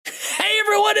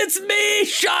it's me,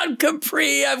 Sean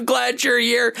Capri. I'm glad you're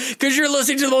here because you're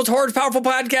listening to the most horse-powerful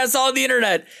podcast on the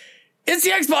internet. It's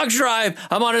the Xbox Drive.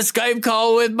 I'm on a Skype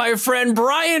call with my friend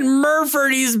Brian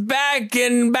Murford. He's back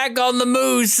on the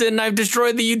moose, and I've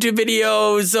destroyed the YouTube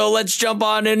video. So let's jump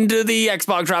on into the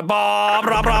Xbox Drive. Blah,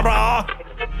 blah, blah, blah.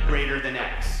 Greater than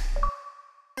X.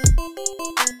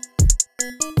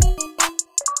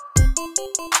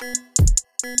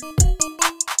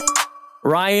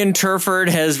 Ryan Turford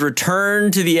has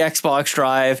returned to the Xbox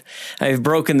Drive. I've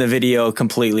broken the video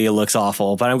completely. It looks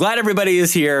awful, but I'm glad everybody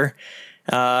is here.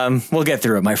 We'll get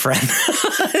through it, my friend.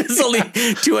 It's only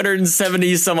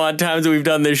 270 some odd times that we've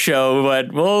done this show,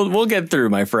 but we'll get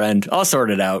through, my friend. I'll sort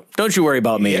it out. Don't you worry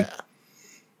about me. Yeah.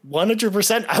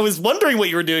 100%. I was wondering what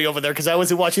you were doing over there because I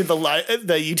wasn't watching the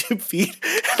YouTube feed.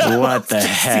 What the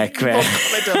heck, man?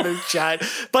 Chat.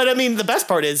 But I mean, the best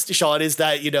part is, Sean, is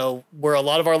that, where a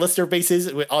lot of our listener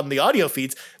bases on the audio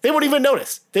feeds, they won't even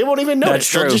notice. That's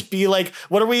true. They'll just be like,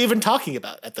 what are we even talking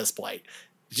about at this point?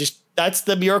 That's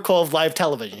the miracle of live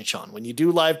television, Sean. When you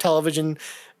do live television,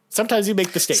 sometimes you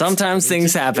make mistakes. Sometimes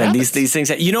things happen. These things.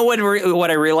 You know what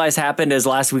I realized happened is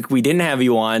last week we didn't have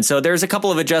you on, so there's a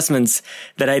couple of adjustments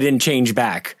that I didn't change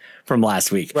back from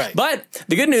last week. Right. But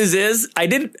the good news is I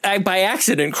by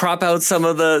accident crop out some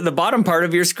of the bottom part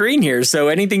of your screen here. So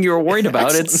anything you were worried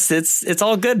about, it's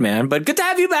all good, man. But good to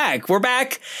have you back. We're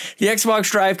back. The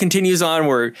Xbox Drive continues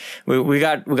on. We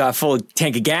got full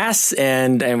tank of gas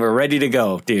and we're ready to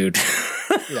go, dude.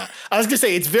 Yeah, I was gonna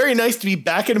say it's very nice to be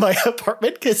back in my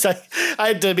apartment because I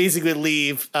had to basically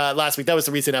leave last week. That was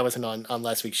the reason I wasn't on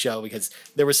last week's show because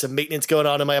there was some maintenance going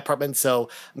on in my apartment. So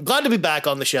I'm glad to be back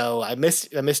on the show. I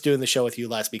missed doing the show with you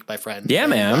last week, my friend. Yeah,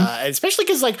 man. And especially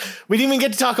because we didn't even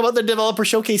get to talk about the developer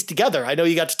showcase together. I know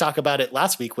you got to talk about it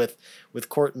last week with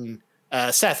Court and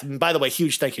Seth. And by the way,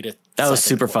 huge thank you to that Seth was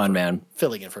super fun, man.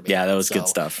 Filling in for me. Yeah, that was good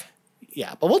stuff.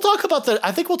 Yeah, but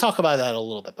I think we'll talk about that a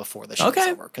little bit before the show's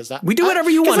over. Because we do whatever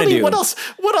you want to do. What else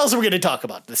are we going to talk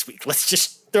about this week? Let's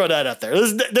just throw that out there.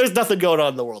 There's nothing going on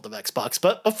in the world of Xbox.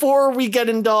 But before we get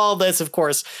into all this, of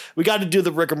course, we got to do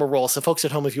the rigmarole. So folks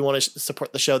at home, if you want to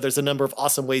support the show, there's a number of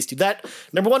awesome ways to do that.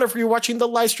 Number one, if you're watching the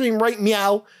live stream right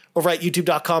meow over at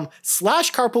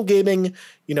youtube.com/carpoolgaming,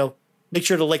 make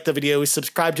sure to like the video,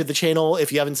 subscribe to the channel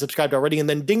if you haven't subscribed already, and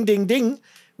then ding, ding, ding.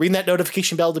 Ring that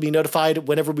notification bell to be notified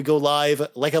whenever we go live,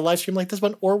 like a live stream like this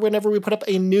one, or whenever we put up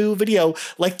a new video,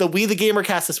 like the We the Gamer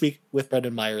cast this week with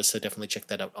Brendan Myers. So definitely check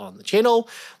that out on the channel.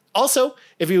 Also,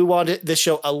 if you want this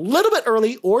show a little bit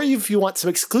early, or if you want some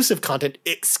exclusive content,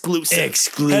 exclusive.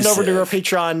 Head over to our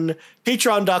Patreon,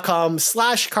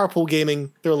 patreon.com/carpoolgaming.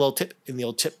 Throw a little tip in the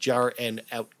old tip jar, and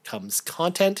out comes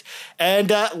content. And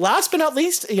last but not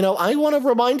least, I want to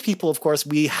remind people, of course,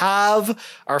 we have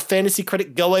our Fantasy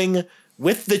Critic going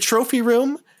with the trophy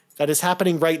room that is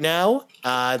happening right now.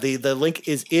 The link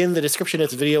is in the description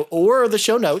of the video or the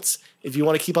show notes if you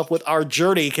want to keep up with our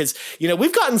journey. Because,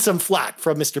 we've gotten some flack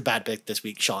from Mr. Badpick this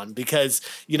week, Sean, because,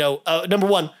 number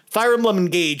one, Fire Emblem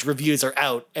Engage reviews are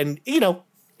out. And,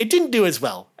 it didn't do as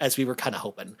well as we were kind of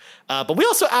hoping. But we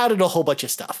also added a whole bunch of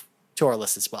stuff to our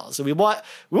list as well. So we want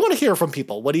to hear from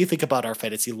people. What do you think about our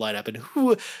fantasy lineup, and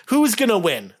who's going to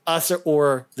win, us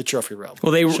or the trophy room?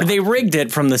 Well, they rigged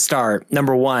it from the start.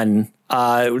 Number one,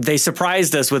 they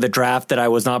surprised us with a draft that I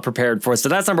was not prepared for. So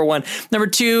that's number one. Number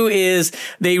two is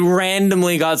they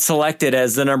randomly got selected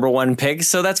as the number one pick.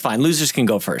 So that's fine. Losers can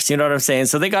go first. You know what I'm saying?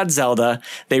 So they got Zelda.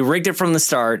 They rigged it from the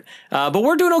start. But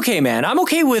we're doing okay, man. I'm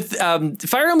okay with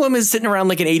Fire Emblem is sitting around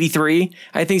like an 83.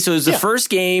 I think so. It was the first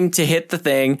game to hit the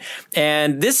thing.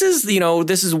 And this is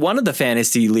one of the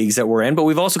fantasy leagues that we're in, but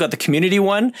we've also got the community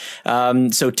one.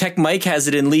 So Tech Mike has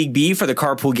it in League B for the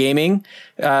Carpool Gaming.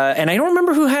 And I don't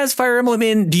remember who has Fire Emblem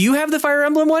in. Do you have the Fire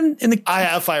Emblem one? I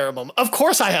have Fire Emblem. Of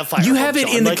course I have Fire Emblem. You have it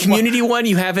in the community one.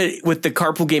 You have it with the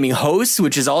Carpool Gaming hosts,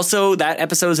 which is also, that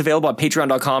episode is available at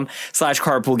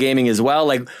patreon.com/carpool gaming as well.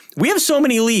 Like, we have so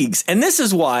many leagues, and this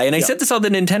is why, and I said this on the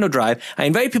Nintendo Drive, I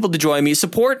invite people to join me,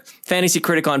 support Fantasy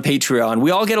Critic on Patreon.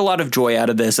 We all get a lot of joy out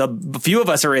of this. A few of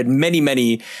us are in many,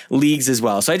 many leagues as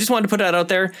well. So I just wanted to put that out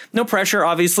there. No pressure,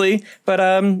 obviously, but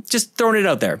just throwing it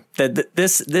out there that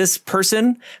this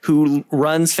person who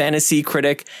runs Fantasy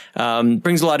Critic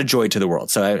brings a lot of joy to the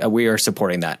world. So we are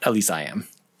supporting that. At least I am.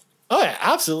 Oh yeah,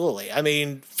 absolutely. I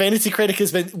mean, Fantasy Critic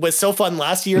was so fun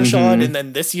last year, Sean, and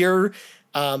then this year,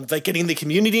 getting the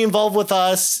community involved with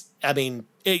us. I mean,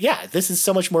 this is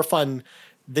so much more fun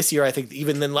this year, I think,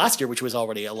 even than last year, which was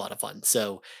already a lot of fun.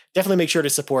 So definitely make sure to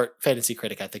support Fantasy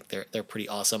Critic. I think they're pretty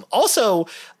awesome. Also,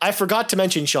 I forgot to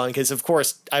mention, Sean, because of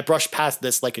course I brushed past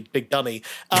this like a big dummy.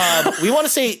 We want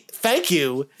to say thank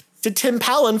you to Tim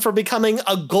Palin for becoming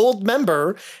a gold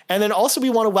member. And then also we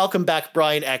want to welcome back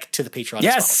Brian Eck to the Patreon as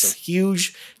well. So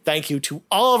huge thank you to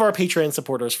all of our Patreon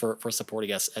supporters for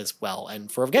supporting us as well.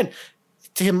 And for, again,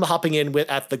 Tim hopping in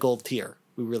at the gold tier.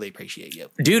 We really appreciate you.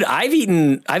 Dude, I've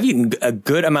eaten a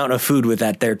good amount of food with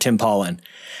that there, Tim Paulin.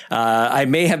 I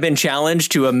may have been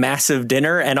challenged to a massive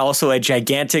dinner and also a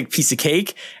gigantic piece of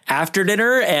cake after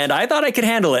dinner, and I thought I could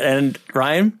handle it. And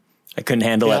Ryan, I couldn't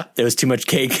handle it. There was too much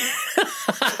cake.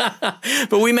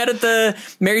 But we met at the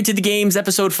Married to the Games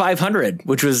episode 500,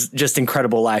 which was just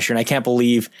incredible last year. And I can't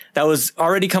believe that was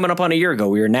already coming up on a year ago.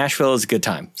 We were in Nashville. It was a good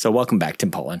time. So welcome back,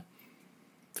 Tim Paulin.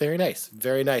 Very nice.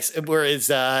 Very nice. Whereas,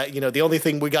 the only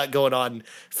thing we got going on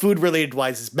food related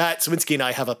wise is Matt Swinski and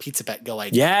I have a pizza bet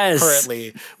going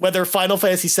currently, whether Final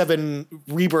Fantasy VII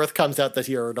Rebirth comes out this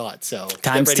year or not. So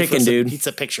time's ticking, dude.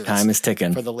 Pizza pictures. Time is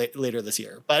ticking for the later this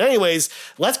year. But anyways,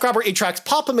 let's grab our 8 tracks.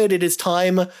 Pop them in. It is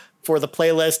time for the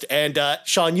playlist. And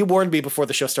Sean, you warned me before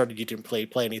the show started you didn't play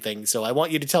anything. So I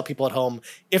want you to tell people at home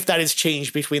if that has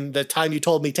changed between the time you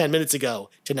told me 10 minutes ago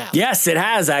to now. Yes, it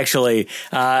has actually.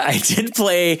 I did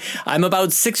play. I'm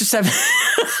about 6 or 7.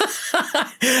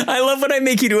 I love when I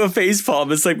make you do a face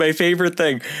palm. It's like my favorite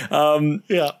thing.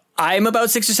 I'm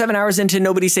about 6 or 7 hours into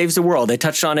Nobody Saves the World. I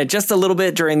touched on it just a little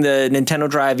bit during the Nintendo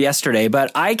Drive yesterday, but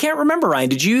I can't remember, Ryan.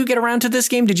 Did you get around to this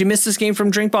game? Did you miss this game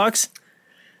from Drinkbox?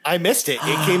 I missed it.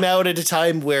 It came out at a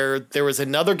time where there was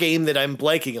another game that I'm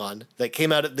blanking on that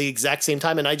came out at the exact same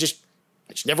time, and I just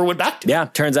never went back to it. Yeah,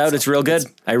 turns out it's real good.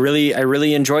 I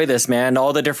really enjoy this, man.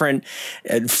 All the different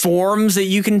forms that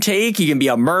you can take. You can be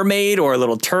a mermaid or a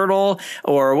little turtle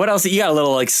or what else? You got a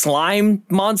little like slime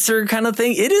monster kind of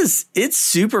thing. It's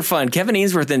super fun. Kevin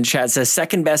Ainsworth in chat says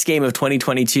second best game of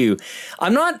 2022.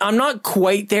 I'm not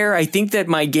quite there. I think that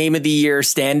my game of the year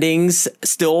standings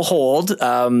still hold,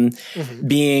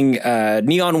 being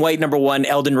Neon White number 1,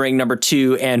 Elden Ring number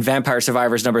 2, and Vampire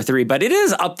Survivors number 3. But it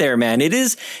is up there, man.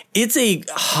 It's a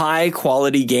high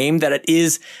quality game that it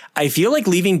is, I feel like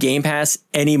leaving Game Pass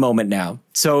any moment now.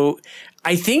 So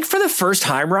I think for the first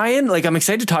time, Ryan, like I'm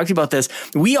excited to talk to you about this.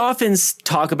 We often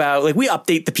talk about, like we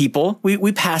update the people.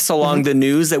 We pass along the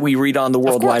news that we read on the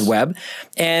World Wide Web.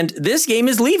 And this game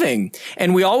is leaving.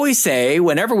 And we always say,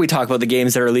 whenever we talk about the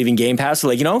games that are leaving Game Pass,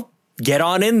 we're like, get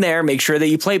on in there, make sure that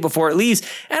you play before it leaves.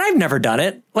 And I've never done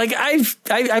it. Like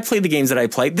I played the games that I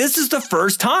played. This is the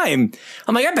first time.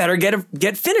 I'm like, I better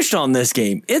get finished on this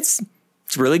game. It's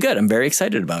really good. I'm very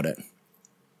excited about it.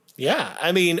 Yeah.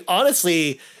 I mean,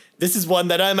 honestly, this is one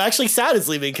that I'm actually sad is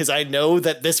leaving because I know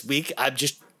that this week I'm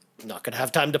just not going to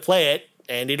have time to play it.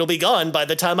 And it'll be gone by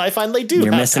the time I finally do.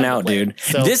 You're missing out, dude.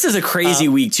 So, this is a crazy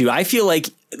week too. I feel like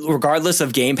regardless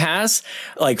of Game Pass,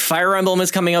 like Fire Emblem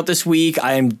is coming out this week.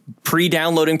 I'm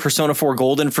pre-downloading Persona 4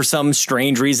 Golden for some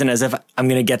strange reason, as if I'm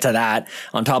going to get to that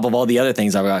on top of all the other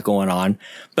things I've got going on.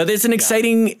 But it's an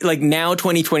exciting, like now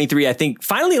 2023, I think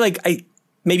finally I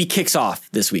maybe kicks off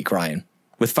this week, Ryan,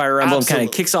 with Fire Emblem kind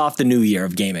of kicks off the new year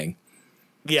of gaming.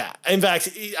 Yeah. In fact,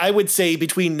 I would say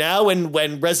between now and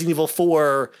when Resident Evil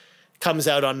 4 comes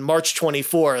out on March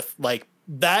 24th, like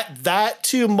that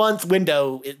 2 month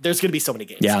window, there's going to be so many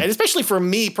games. Yeah. And especially for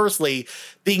me personally,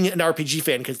 being an RPG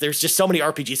fan, because there's just so many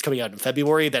RPGs coming out in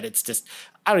February that it's just,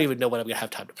 I don't even know when I'm going to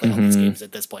have time to play all these games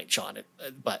at this point, Sean.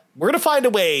 But we're going to find a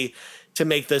way to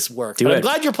make this work. But I'm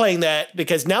glad you're playing that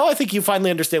because now I think you finally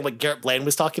understand what Garrett Bland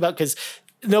was talking about, because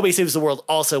Nobody Saves the World,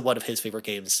 also one of his favorite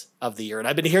games of the year. And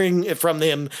I've been hearing it from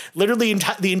him literally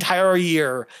the entire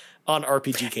year on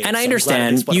RPG games. And I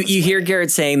understand you hear Garrett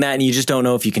saying that and you just don't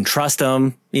know if you can trust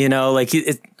him, like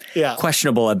it's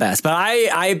questionable at best, but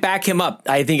I back him up.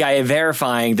 I think I am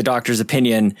verifying the doctor's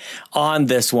opinion on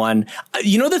this one.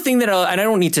 The thing that, and I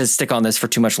don't need to stick on this for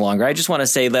too much longer. I just want to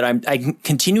say that I'm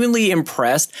continually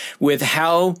impressed with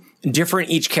how different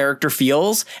each character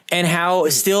feels and how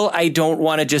still I don't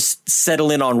want to just settle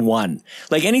in on one.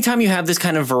 Like anytime you have this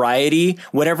kind of variety,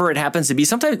 whatever it happens to be,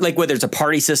 sometimes like whether it's a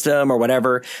party system or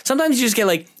whatever, sometimes you just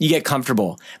get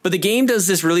comfortable. But the game does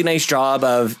this really nice job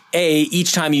of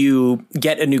each time you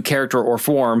get a new character or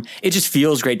form, it just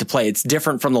feels great to play. It's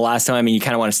different from the last time and you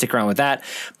kind of want to stick around with that.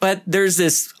 But there's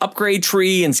this upgrade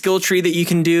tree and skill tree that you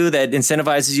can do that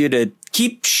incentivizes you to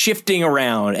keep shifting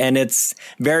around, and it's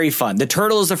very fun. The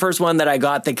turtle is the first one that I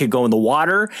got that could go in the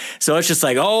water. So it's just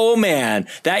like, oh man,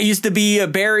 that used to be a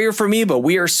barrier for me, but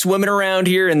we are swimming around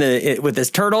here with this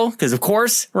turtle. Cause of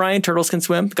course, Ryan, turtles can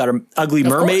swim. Got an ugly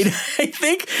mermaid. I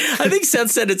think Seth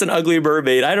said it's an ugly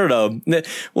mermaid. I don't know.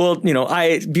 Well,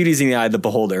 beauty's in the eye of the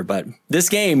beholder, but this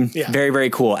game, very, very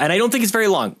cool. And I don't think it's very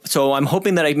long. So I'm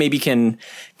hoping that I maybe can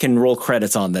roll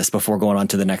credits on this before going on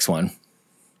to the next one.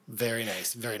 Very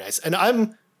nice. Very nice. And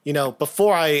I'm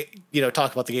before I,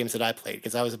 talk about the games that I played,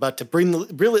 because I was about to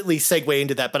brilliantly segue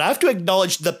into that, but I have to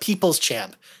acknowledge the people's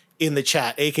champ in the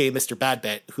chat, aka Mr.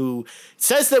 Badbit, who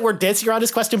says that we're dancing around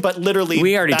his question, but literally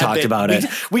we already talked about it.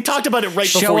 We talked about it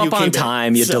right before you came in. Show up on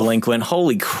time, you delinquent.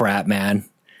 Holy crap, man.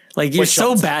 Like, you're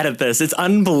so bad at this. It's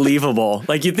unbelievable.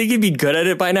 Like, you'd think you'd be good at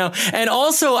it by now. And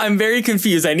also, I'm very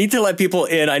confused. I need to let people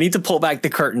in. I need to pull back the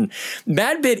curtain.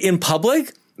 Badbit in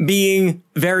public being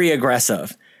very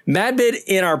aggressive. Madbit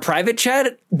in our private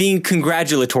chat being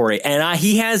congratulatory, and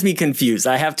he has me confused,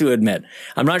 I have to admit.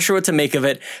 I'm not sure what to make of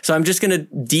it, so I'm just going to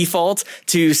default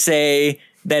to say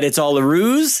that it's all a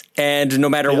ruse, and no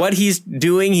matter what he's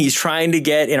doing, he's trying to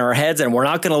get in our heads, and we're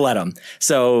not going to let him.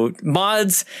 So,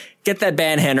 mods, get that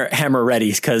ban hammer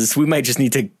ready, because we might just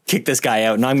need to kick this guy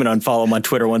out, and I'm going to unfollow him on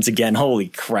Twitter once again. Holy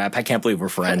crap, I can't believe we're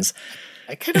friends.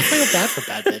 I kind of feel bad for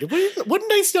Badbit. What a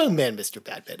nice young man Mr.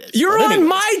 Badbit is. You're on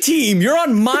my team. You're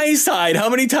on my side. How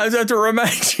many times do I have to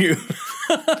remind you?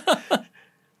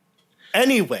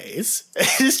 Anyways,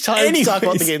 it's time to talk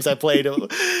about the games I played.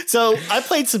 So I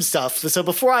played some stuff. So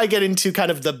before I get into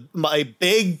kind of my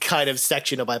big kind of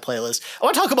section of my playlist, I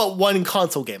want to talk about one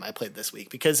console game I played this week,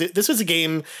 because this was a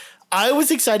game I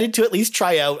was excited to at least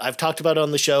try out. I've talked about it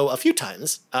on the show a few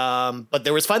times, but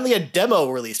there was finally a demo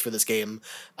released for this game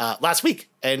last week,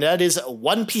 and that is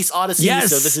One Piece Odyssey.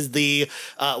 Yes. So this is the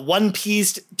One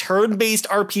Piece turn-based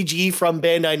RPG from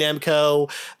Bandai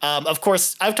Namco. Of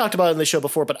course, I've talked about it on the show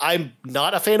before, but I'm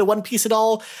not a fan of One Piece at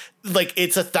all. Like,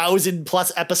 it's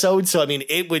 1,000+ episodes, so I mean,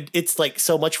 it's like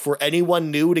so much for anyone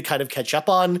new to kind of catch up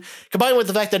on, combined with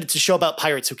the fact that it's a show about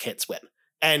pirates who can't swim.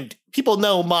 And people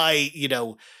know my,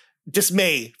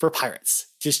 dismay for pirates,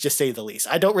 just to say the least.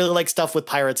 I don't really like stuff with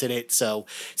pirates in it, so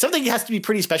something has to be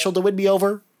pretty special to win me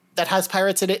over that has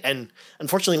pirates in it, and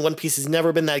unfortunately One Piece has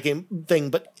never been that thing,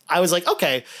 but I was like,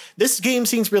 okay, this game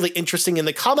seems really interesting, and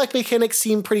the combat mechanics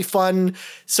seem pretty fun,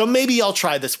 so maybe I'll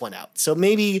try this one out. So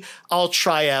maybe I'll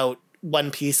try out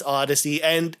One Piece Odyssey,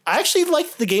 and I actually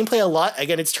liked the gameplay a lot.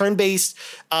 Again, it's turn-based.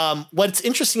 What's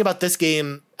interesting about this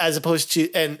game, as opposed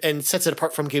to and sets it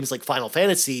apart from games like Final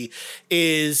Fantasy,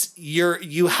 is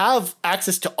you have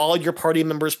access to all your party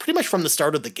members pretty much from the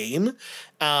start of the game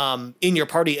in your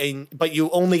party, but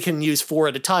you only can use 4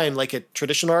 at a time like a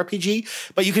traditional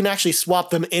RPG, but you can actually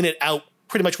swap them in and out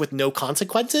pretty much with no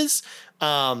consequences,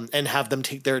 and have them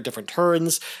take their different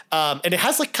turns. And it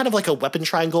has kind of like a weapon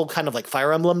triangle, kind of like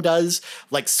Fire Emblem does,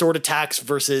 like sword attacks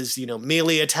versus,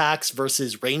 melee attacks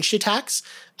versus ranged attacks.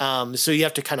 So you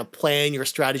have to kind of plan your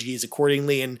strategies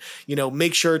accordingly, and,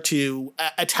 make sure to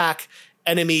attack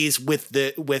enemies with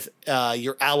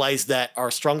your allies that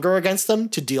are stronger against them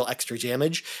to deal extra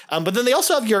damage. But then they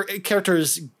also have your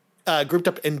characters grouped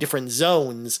up in different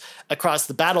zones across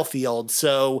the battlefield.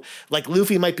 So like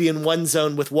Luffy might be in one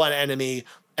zone with one enemy,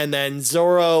 and then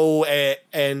Zoro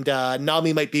and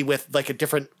Nami might be with like a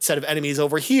different set of enemies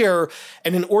over here.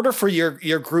 And in order for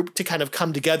your group to kind of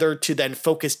come together to then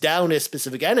focus down a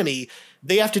specific enemy,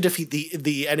 they have to defeat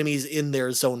the enemies in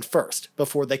their zone first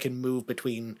before they can move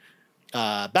between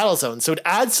battle zones. So it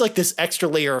adds like this extra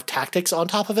layer of tactics on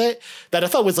top of it that I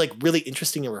thought was like really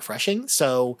interesting and refreshing.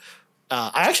 So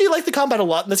I actually like the combat a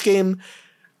lot in this game,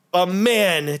 but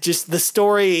man, just the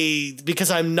story,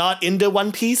 because I'm not into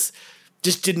One Piece,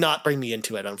 just did not bring me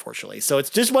into it, unfortunately. So it's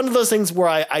just one of those things where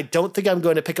I don't think I'm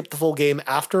going to pick up the full game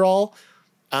after all.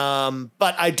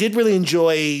 But I did really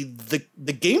enjoy the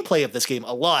gameplay of this game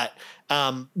a lot,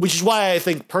 which is why I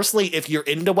think personally, if you're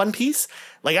into One Piece,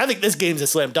 I think this game's a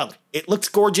slam dunk. It looks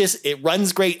gorgeous. It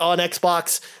runs great on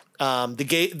Xbox. The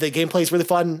gameplay is really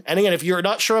fun. And again, if you're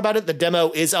not sure about it, the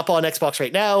demo is up on Xbox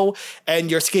right now, and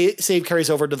your save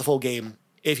carries over to the full game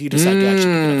if you decide to actually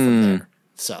pick it up from there.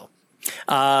 So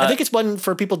I think it's one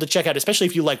for people to check out, especially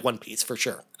if you like One Piece, for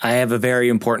sure. I have a very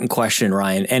important question,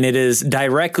 Ryan, and it is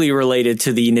directly related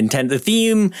to the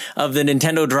theme of the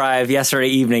Nintendo Drive yesterday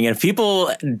evening. And if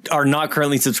people are not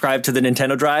currently subscribed to the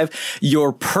Nintendo Drive,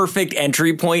 your perfect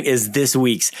entry point is this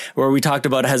week's, where we talked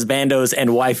about husbandos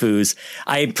and waifus.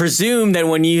 I presume that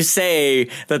when you say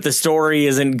that the story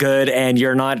isn't good and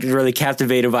you're not really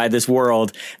captivated by this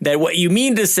world, that what you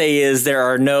mean to say is there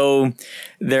are no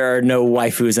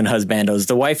waifus and husbandos.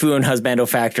 The waifu and husbando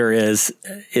factor is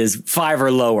 5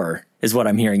 or lower, is what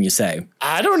I'm hearing you say.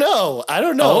 I don't know.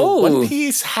 Oh. One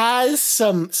Piece has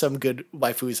some good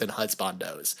waifus and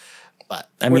husbandos, but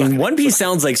One Piece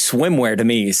sounds like swimwear to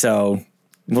me, so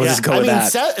we'll just go with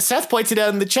that. Seth points it out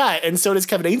in the chat, and so does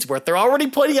Kevin Ainsworth. They're already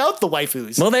pointing out the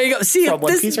waifus. Well, there you go. See,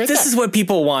 this is what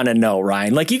people want to know,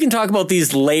 Ryan. You can talk about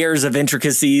these layers of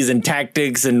intricacies and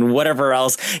tactics and whatever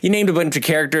else. You named a bunch of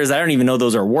characters. I don't even know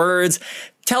those are words.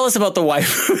 tell us about the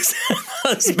waifus and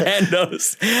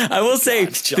husbandos. I will say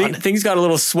things got a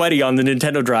little sweaty on the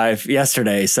Nintendo Drive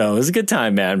yesterday, so it was a good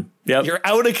time, man. Yep. You're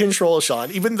out of control, Sean,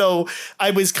 even though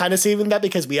I was kind of saving that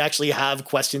because we actually have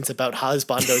questions about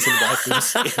husbandos and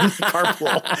waifus in the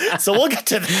carpool. So we'll get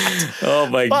to that. Oh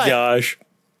my gosh.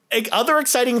 Other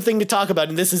exciting thing to talk about,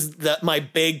 and this is my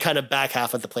big kind of back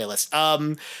half of the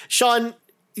playlist. Sean,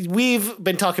 we've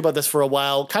been talking about this for a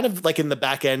while, kind of like in the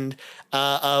back end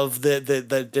of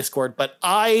the Discord, but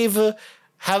I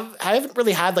haven't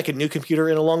really had like a new computer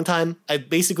in a long time. I've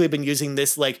basically been using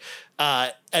this like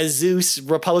Asus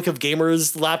Republic of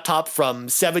Gamers laptop from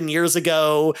 7 years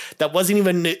ago that wasn't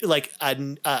even like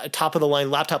a top of the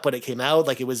line laptop when it came out.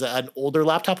 Like it was an older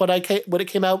laptop when it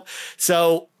came out.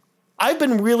 So I've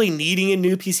been really needing a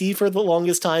new PC for the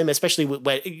longest time, especially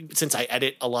since I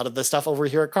edit a lot of the stuff over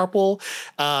here at Carpool,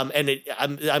 and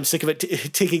I'm sick of it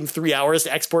taking 3 hours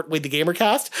to export with the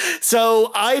GamerCast.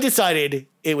 So I decided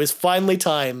it was finally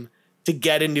time to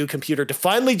get a new computer to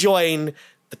finally join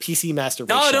the PC Master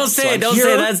Race. Oh, don't say it! Don't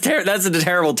say it. That's a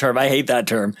terrible term. I hate that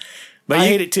term. But I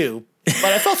hate it too. But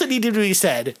I felt it needed to be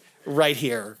said right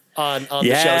here on the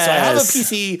show. So I have a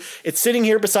PC. It's sitting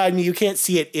here beside me. You can't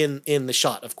see it in the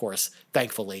shot, of course,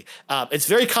 thankfully. It's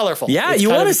very colorful. Yeah, you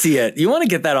want to see it. You want to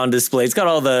get that on display. It's got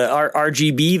all the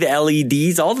RGB, the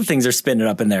LEDs, all the things are spinning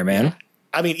up in there, man.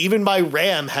 I mean, even my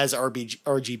RAM has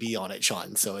RGB on it,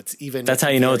 Sean. So it's even that's how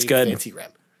you know it's good. Fancy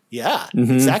RAM. Yeah,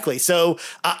 exactly. So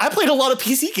I played a lot of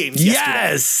PC games yesterday.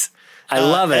 Yes, I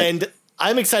love it. And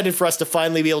I'm excited for us to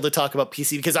finally be able to talk about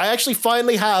PC because I actually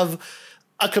finally have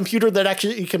a computer that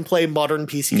actually can play modern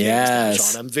PC games now,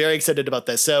 Sean. I'm very excited about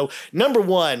this. So number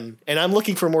one, and I'm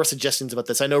looking for more suggestions about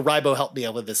this. I know Rybo helped me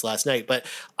out with this last night, but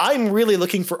I'm really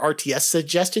looking for RTS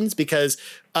suggestions because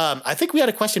I think we had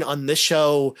a question on this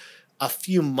show a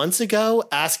few months ago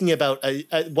asking about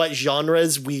what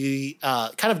genres we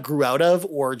kind of grew out of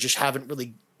or just haven't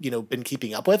really been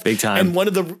keeping up with. Big time. And one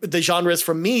of the genres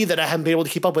for me that I haven't been able to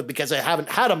keep up with because I haven't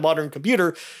had a modern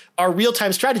computer are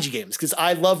real-time strategy games. Because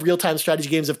I love real-time strategy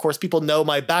games. Of course, people know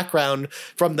my background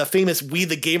from the famous We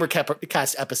the Gamer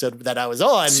Cast episode that I was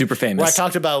on. Super famous. Where I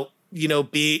talked about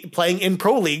playing in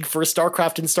Pro League for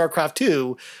StarCraft and StarCraft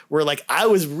 2, where like I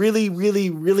was really, really,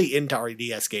 really into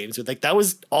RTS games. Like that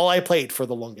was all I played for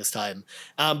the longest time.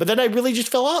 But then I really just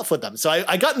fell off with them. So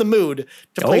I got in the mood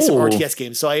to play some RTS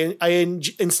games. So I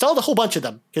installed a whole bunch of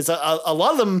them because a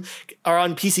lot of them are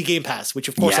on PC Game Pass, which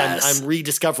of course I'm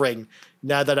rediscovering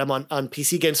now that I'm on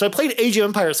PC games. So I played Age of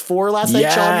Empires 4 last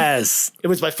night, Sean. It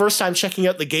was my first time checking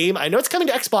out the game. I know it's coming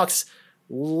to Xbox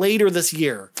later this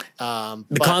year.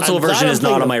 The console version is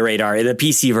not on my radar. The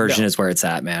PC version is where it's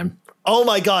at, man. Oh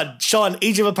my God, Sean,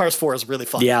 Age of Empires 4 is really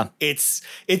fun. Yeah. It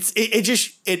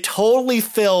totally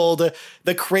filled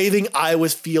the craving I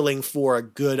was feeling for a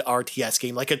good RTS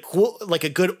game, like a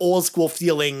good old school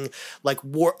feeling, like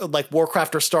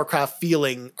Warcraft or StarCraft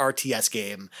feeling RTS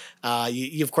game.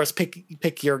 You of course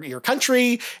pick your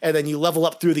country and then you level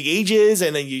up through the ages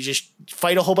and then you just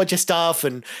fight a whole bunch of stuff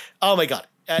and oh my God.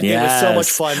 It was so much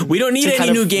fun. We don't need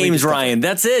any new games, Ryan.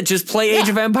 That's it. Just play Age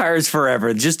of Empires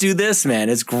forever. Just do this, man.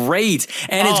 It's great.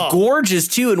 And it's gorgeous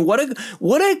too. And what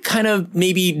a kind of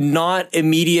maybe not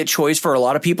immediate choice for a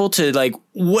lot of people to like,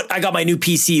 I got my new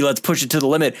PC. Let's push it to the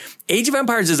limit. Age of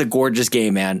Empires is a gorgeous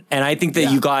game, man. And I think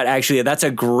that you got that's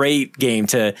a great game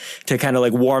to kind of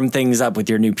like warm things up with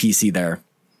your new PC there.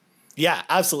 Yeah,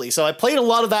 absolutely. So I played a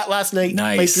lot of that last night.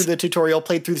 Nice. Played through the tutorial,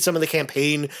 played through some of the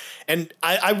campaign, and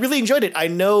I really enjoyed it. I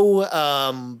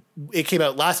know it came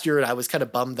out last year, and I was kind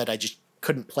of bummed that I just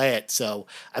couldn't play it. So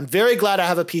I'm very glad I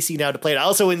have a PC now to play it. I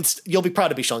also, you'll be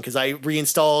proud of me, Sean, because I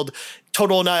reinstalled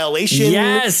Total Annihilation.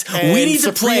 Yes, we need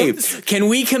to play. Can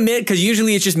we commit? Because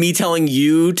usually it's just me telling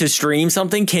you to stream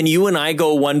something. Can you and I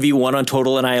go 1v1 on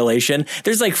Total Annihilation?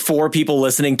 There's like 4 people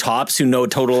listening tops who know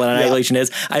what Total Annihilation is.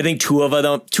 I think two of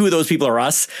those people are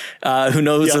us who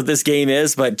knows what this game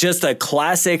is. But just a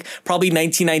classic, probably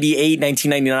 1998,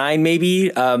 1999 maybe,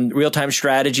 real-time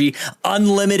strategy,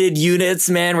 unlimited units,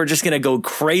 man. We're just going to go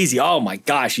crazy. Oh my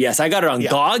gosh, yes. I got it on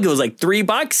GOG. It was like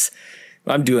 $3.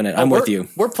 I'm doing it. I'm with you.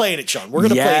 We're playing it, Sean. We're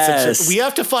going to play some. We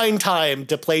have to find time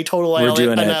to play Total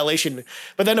Annihilation.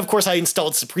 But then, of course, I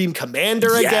installed Supreme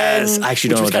Commander again. I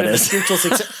actually don't know what that is.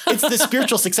 It's the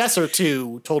spiritual successor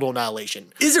to Total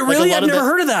Annihilation. Is it really? I've never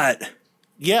heard of that.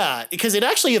 Yeah, because it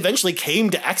actually eventually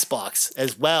came to Xbox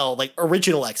as well, like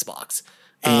original Xbox.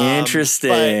 Interesting.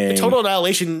 But Total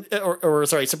Annihilation, or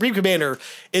sorry, Supreme Commander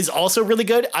is also really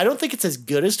good. I don't think it's as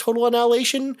good as Total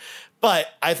Annihilation, but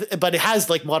it has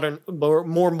like more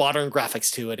modern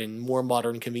graphics to it and more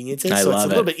modern conveniences. So it's a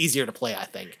little bit easier to play, I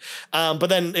think. But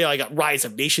then I got Rise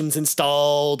of Nations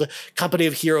installed, Company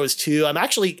of Heroes 2.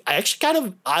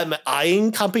 I'm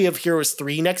eyeing Company of Heroes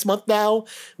 3 next month now,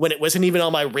 when it wasn't even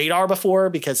on my radar before,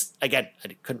 because again, I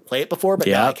couldn't play it before, but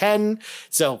now I can.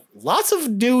 So lots of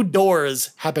new doors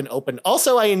have been opened.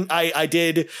 Also, I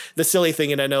did the silly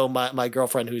thing, and I know my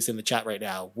girlfriend who's in the chat right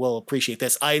now will appreciate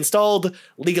this. I installed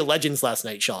League of Legends last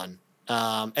night, Sean.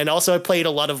 And also I played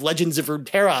a lot of Legends of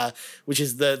Runeterra, which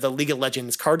is the League of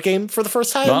Legends card game, for the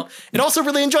first time. Well, and also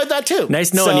really enjoyed that too.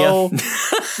 Nice knowing you.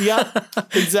 Yeah,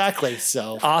 exactly.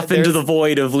 So off into the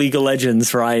void of League of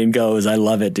Legends, Ryan goes. I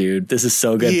love it, dude. This is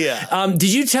so good. Yeah.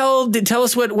 Did you tell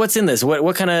us what's in this?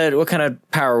 What kind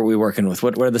of power are we working with?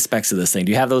 What are the specs of this thing?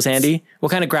 Do you have those handy?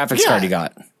 What kind of graphics card you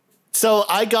got? So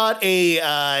I got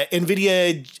a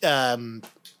NVIDIA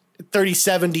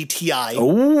 3070 Ti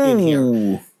in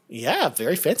here. Yeah,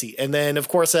 very fancy. And then, of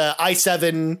course,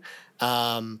 i7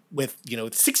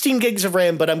 with 16 gigs of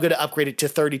RAM, but I'm going to upgrade it to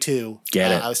 32.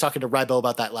 Get it. I was talking to Rybo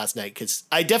about that last night because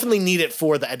I definitely need it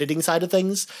for the editing side of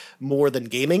things more than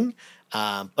gaming.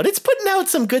 But it's putting out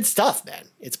some good stuff, man.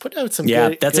 It's putting out some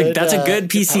good. That's a good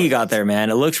PC you got there, man.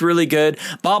 It looks really good.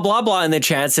 Bob blah blah in the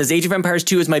chat says Age of Empires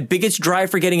 2 is my biggest drive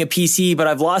for getting a PC, but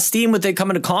I've lost steam with it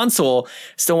coming to console.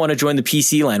 Still want to join the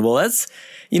PC land. Well, that's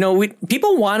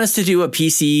people want us to do a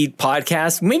PC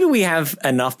podcast. Maybe we have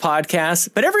enough podcasts,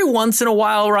 but every once in a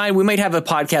while, Ryan, we might have a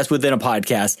podcast within a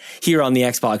podcast here on the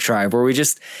Xbox Drive where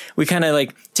we kind of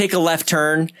like take a left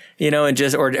turn, and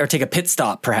just, or take a pit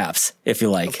stop perhaps, if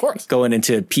you like, of course, going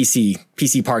into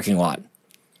PC parking lot.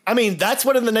 I mean, that's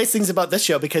one of the nice things about this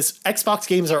show, because Xbox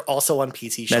games are also on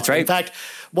PC. Sean. That's right. In fact,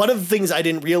 one of the things I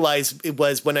didn't realize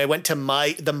was when I went to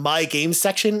the My Games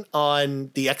section on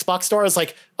the Xbox store, I was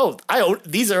like, oh,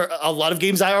 these are a lot of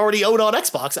games I already own on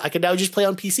Xbox. I can now just play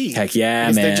on PC. Heck yeah,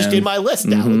 because man. they're just in my list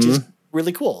now, which is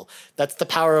really cool. That's the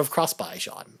power of cross-buy,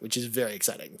 Sean, which is very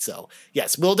exciting. So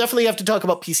yes, we'll definitely have to talk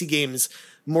about PC games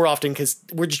more often because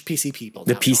we're just PC people.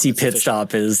 The PC pit stop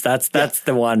that's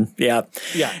the one. Yeah.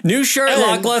 Yeah. New shirt,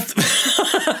 Lockleth.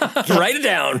 Write it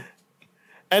down.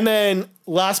 And then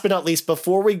last but not least,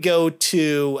 before we go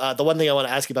to the one thing I want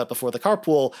to ask you about before the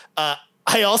carpool,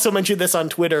 I also mentioned this on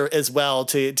Twitter as well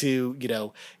to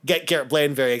get Garrett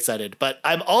Bland very excited. But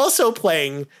I'm also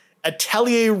playing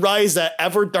Atelier Ryza,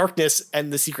 Ever Darkness,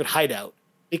 and the Secret Hideout.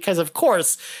 Because, of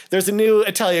course, there's a new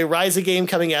Atelier Ryza game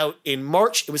coming out in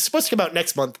March. It was supposed to come out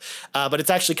next month, but it's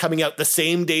actually coming out the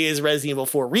same day as Resident Evil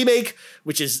 4 Remake,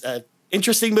 which is an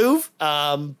interesting move.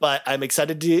 But I'm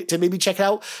excited to maybe check it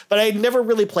out. But I had never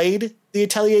really played the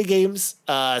Atelier games,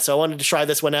 so I wanted to try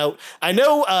this one out. I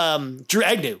know Drew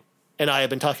Agnew and I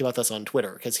have been talking about this on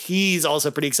Twitter because he's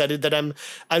also pretty excited that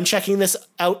I'm checking this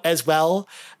out as well.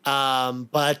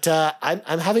 But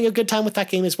I'm having a good time with that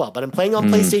game as well. But I'm playing on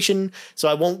PlayStation, so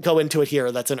I won't go into it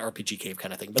here. That's an RPG game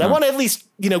kind of thing. But I want to at least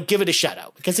give it a shout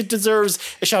out because it deserves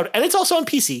a shout out, and it's also on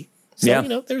PC.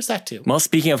 So there's that too. Well,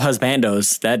 speaking of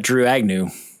husbandos, that Drew Agnew,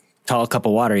 tall cup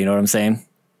of water. You know what I'm saying?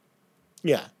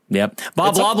 Yeah. Yep.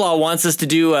 Bob Blabla wants us to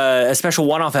do a special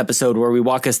one-off episode where we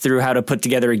walk us through how to put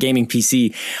together a gaming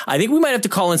PC. I think we might have to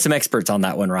call in some experts on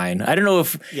that one, Ryan. I don't know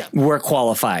if we're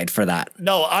qualified for that.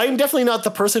 No, I'm definitely not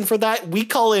the person for that. We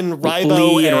call in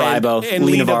Rybo and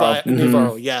Lee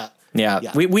Navarro. Yeah.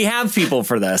 We have people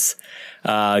for this.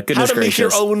 Goodness gracious. How to make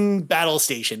your own battle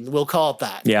station. We'll call it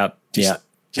that. Yeah.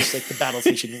 Just like the battle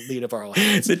station Lee Navarro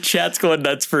has. The chat's going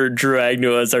nuts for Drew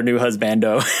Agnew as our new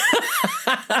husbando.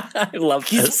 I love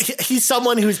this. He's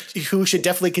someone who should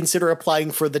definitely consider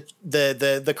applying for the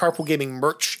Carpool Gaming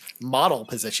merch model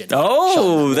position.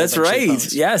 Oh, Sean, that's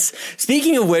right. Yes.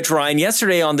 Speaking of which, Ryan,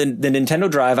 yesterday on the Nintendo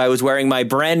Drive, I was wearing my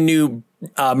brand new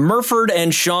Murford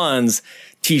and Sean's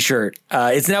t-shirt.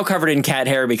 It's now covered in cat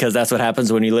hair because that's what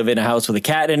happens when you live in a house with a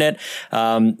cat in it.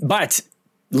 But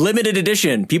limited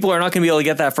edition. People are not going to be able to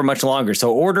get that for much longer.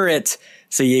 So order it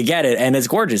so you get it. And it's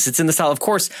gorgeous. It's in the style, of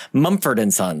course, Mumford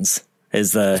and Sons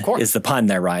is the pun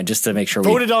there, Ryan, just to make sure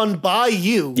voted on by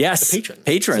you. Yes. The patrons.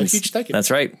 Patrons. So huge thank you.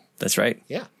 That's right.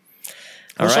 Yeah.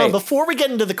 All right. Sean, before we get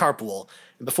into the carpool,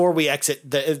 before we exit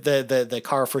the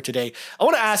car for today, I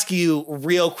want to ask you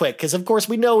real quick, because of course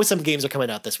we know some games are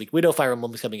coming out this week. We know Fire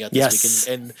Emblem is coming out this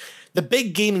week, and the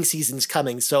big gaming season's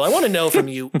coming. So I want to know from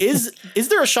you, is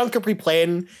there a Sean Capri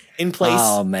plan in place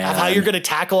of how you're going to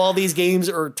tackle all these games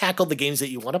or tackle the games that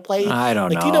you want to play? I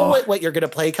don't know. Do you know what you're going to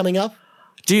play coming up?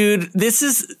 Dude,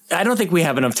 I don't think we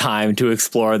have enough time to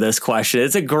explore this question.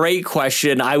 It's a great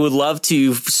question. I would love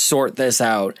to sort this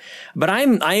out, but I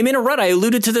am in a rut. I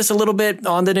alluded to this a little bit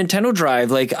on the Nintendo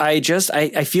Drive. Like I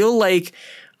feel like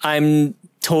I'm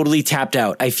totally tapped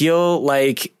out. I feel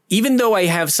like even though I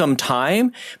have some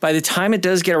time, by the time it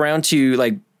does get around to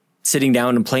like sitting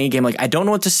down and playing a game, like I don't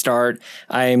know what to start.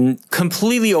 I'm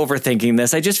completely overthinking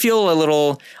this. I just feel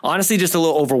honestly, just a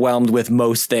little overwhelmed with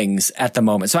most things at the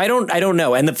moment. So I don't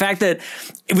know. And the fact that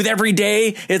with every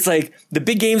day, it's like the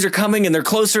big games are coming and they're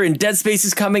closer, and Dead Space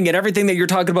is coming, and everything that you're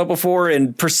talking about before,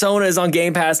 and Persona is on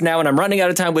Game Pass now, and I'm running out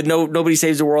of time with Nobody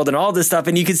Saves the World and all this stuff.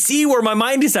 And you can see where my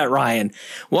mind is at, Ryan.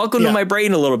 Welcome to my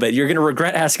brain a little bit. You're going to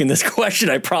regret asking this question.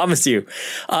 I promise you.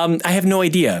 I have no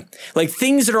idea. Like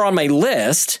things that are on my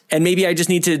list, and maybe I just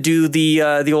need to do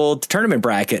the old tournament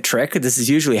bracket trick. This is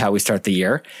usually how we start the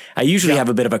year. I usually have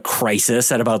a bit of a crisis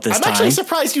at about this time. I'm actually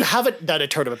surprised you haven't done a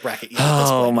tournament bracket yet.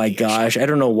 Oh my gosh. I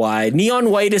don't know why. Neon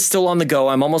White is still on the go.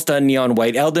 I'm almost done Neon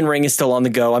White. Elden Ring is still on the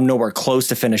go. I'm nowhere close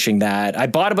to finishing that. I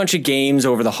bought a bunch of games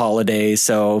over the holidays,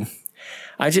 so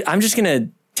I'm just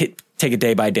going to take it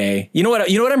day by day. You know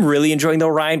what I'm really enjoying though,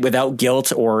 Ryan, without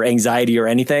guilt or anxiety or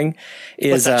anything,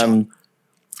 is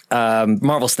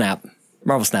Marvel Snap.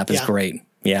 Marvel Snap is great.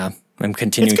 Yeah. I'm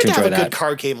continuing to enjoy that. It's good to have a good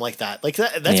card game like that. Like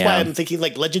that's why I'm thinking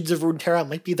like Legends of Runeterra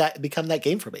might become that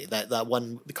game for me. That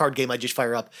one card game I just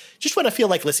fire up just when I feel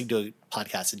like listening to a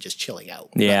podcast and just chilling out.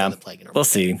 Yeah. We'll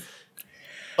see.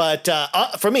 But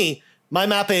for me, my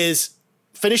map is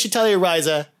finish Atelier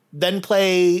Ryza, then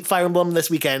play Fire Emblem this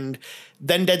weekend,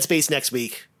 then Dead Space next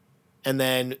week. And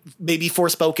then maybe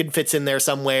Forspoken fits in there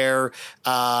somewhere.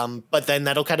 But then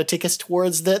that'll kind of take us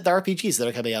towards the RPGs that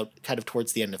are coming out kind of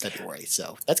towards the end of February.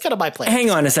 So that's kind of my plan. Hang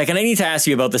on a second. I need to ask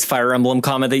you about this Fire Emblem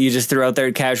comment that you just threw out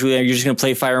there casually. You're just going to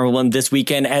play Fire Emblem this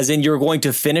weekend, as in you're going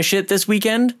to finish it this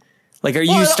weekend? Like, are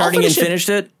you starting and finished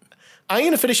it? I'm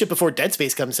going to finish it before Dead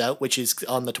Space comes out, which is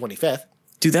on the 25th.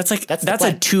 Dude, that's a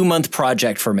 2-month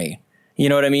project for me. You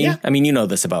know what I mean? Yeah. I mean, you know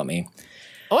this about me.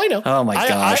 Oh, I know. Oh my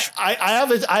gosh. I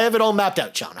have it all mapped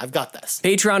out, Sean. I've got this.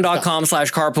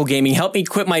 Patreon.com/carpoolgaming. Help me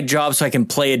quit my job so I can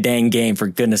play a dang game, for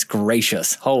goodness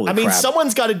gracious. Holy crap.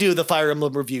 Someone's got to do the Fire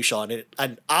Emblem review, Sean.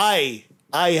 And I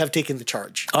have taken the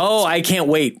charge. Oh, I can't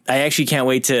wait. I actually can't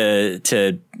wait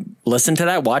to listen to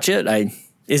that, watch it.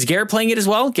 Is Garrett playing it as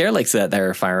well? Garrett likes that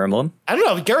there, Fire Emblem. I don't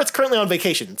know. Garrett's currently on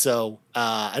vacation, so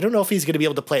I don't know if he's going to be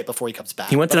able to play it before he comes back.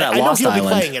 He went to that Lost Island. I know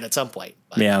he'll be playing it at some point.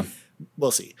 Yeah.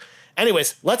 We'll see.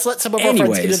 Anyways, let's let some of our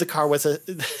friends into the car with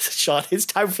Sean. It's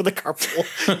time for the carpool.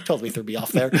 Totally threw me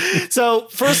off there. So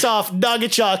first off,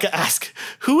 Nagachaka asks,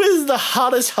 who is the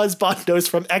hottest husbandos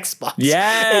from Xbox?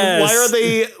 Yes. And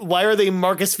why are they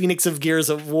Marcus Phoenix of Gears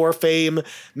of War fame,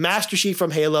 Master Chief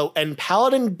from Halo, and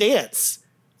Paladin Dance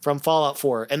from Fallout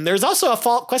 4? And there's also a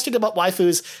question about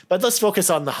waifus, but let's focus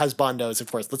on the husbandos, of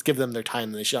course. Let's give them their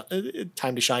time to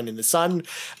shine in the sun.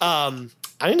 I'm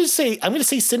going to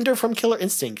say Cinder from Killer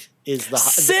Instinct is the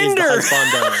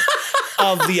husbando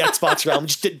of the Xbox realm.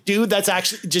 Just a dude that's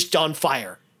actually just on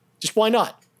fire. Just why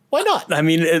not? Why not? I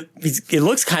mean, it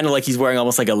looks kind of like he's wearing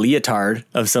almost like a leotard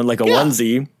of some, like a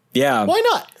onesie. Yeah. Why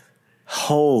not?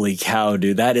 Holy cow,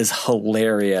 dude. That is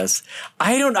hilarious.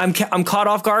 I'm caught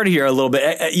off guard here a little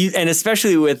bit. And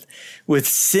especially with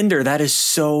Cinder, that is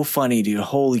so funny, dude.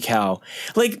 Holy cow.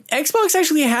 Like Xbox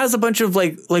actually has a bunch of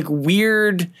like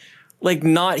weird, like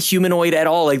not humanoid at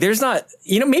all. Like there's not,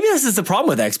 maybe this is the problem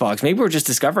with Xbox. Maybe we're just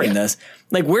discovering this.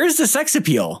 Like where's the sex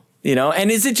appeal? And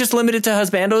is it just limited to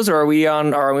husbandos, or are we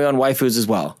on waifus as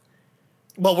well?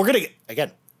 Well, we're going to,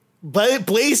 again,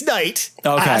 Blaze Knight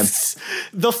asks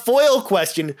the foil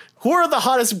question: who are the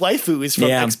hottest waifus from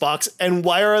Xbox, and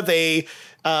why are they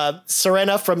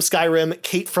Serena from Skyrim,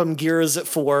 Kate from Gears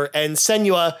 4, and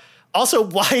Senua? Also,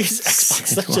 why is Xbox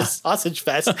such a sausage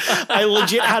fest? I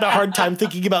legit had a hard time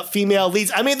thinking about female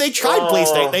leads. I mean, they tried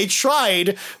Blaze Knight. They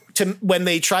tried when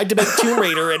they tried to make Tomb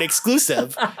Raider an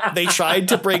exclusive, they tried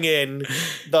to bring in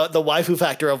the waifu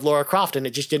factor of Lara Croft, and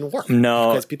it just didn't work. No.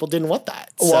 Because people didn't want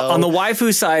that. Well, on the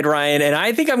waifu side, Ryan, and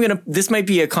I think this might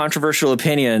be a controversial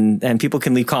opinion, and people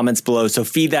can leave comments below, so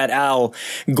feed that Al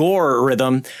Gore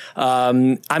rhythm.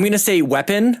 I'm going to say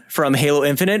Weapon from Halo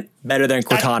Infinite, better than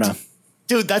Cortana.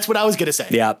 Dude, that's what I was going to say.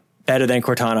 Yeah, better than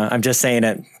Cortana. I'm just saying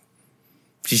it.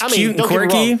 She's cute and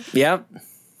quirky. Yep.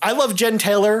 I love Jen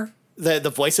Taylor, the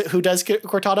voice who does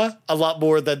Cortana, a lot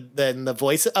more than the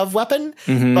voice of Weapon.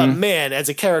 Mm-hmm. But man, as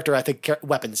a character, I think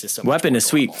Weapon's just so much Weapon is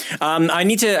sweet. I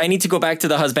need to go back to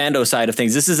the husbando side of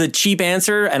things. This is a cheap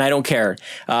answer, and I don't care.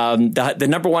 The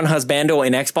number one husbando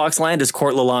in Xbox land is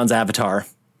Court Lalonde's Avatar.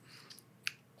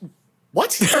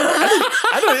 What?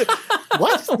 I don't.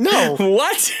 What? No. No.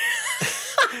 What?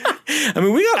 I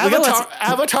mean, we got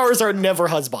avatars are never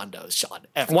husbandos, Sean.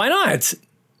 Ever. Why not?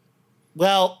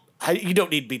 Well, you don't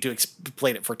need me to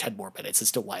explain it for 10 more minutes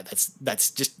as to why.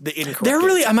 That's just the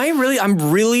incorrect.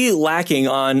 I'm really lacking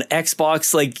on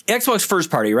Xbox, like Xbox first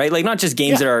party, right? Like not just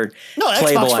games that are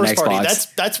playable Xbox on first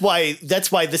Xbox. Party.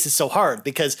 That's why this is so hard,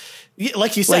 because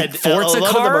like you said, like Forza a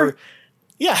lot car? of them are,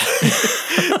 yeah.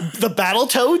 The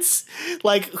Battletoads,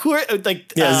 like who are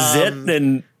like Zit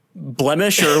and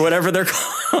Blemish or whatever they're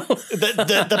called.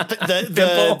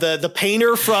 the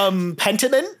painter from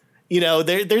Pentiment,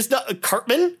 there's not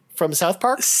Cartman from South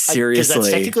Park. Seriously. Because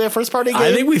that's technically a first party game.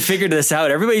 I think we figured this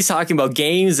out. Everybody's talking about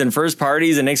games and first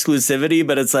parties and exclusivity,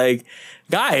 but it's like,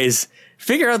 guys,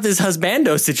 figure out this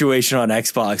husbando situation on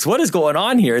Xbox. What is going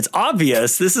on here? It's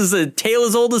obvious. This is a tale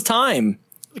as old as time.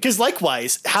 Because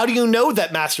likewise, how do you know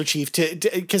that Master Chief,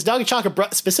 because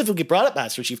Nagachaka specifically brought up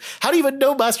Master Chief, how do you even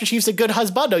know Master Chief's a good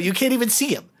husbando? You can't even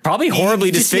see him. Probably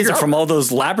horribly disfigured from all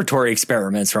those laboratory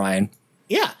experiments, Ryan.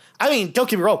 Yeah. I mean, don't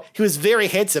get me wrong. He was very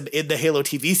handsome in the Halo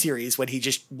TV series when he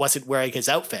just wasn't wearing his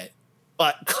outfit.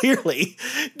 But clearly,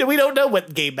 we don't know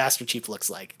what game Master Chief looks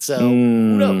like. So who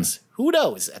knows? Who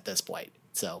knows at this point?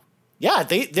 So, yeah,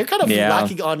 they're kind of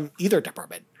lacking on either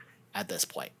department at this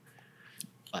point.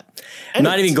 But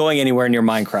not even going anywhere near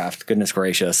Minecraft. Goodness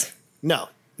gracious. No.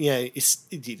 Yeah,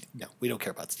 no, we don't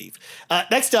care about Steve.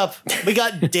 Next up, we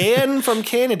got Dan from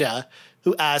Canada,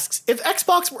 who asks, if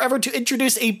Xbox were ever to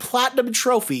introduce a platinum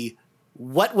trophy,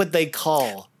 what would they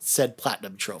call said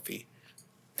platinum trophy?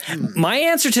 My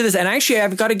answer to this, and actually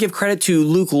I've got to give credit to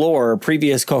Luke Lohr,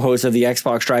 previous co-host of the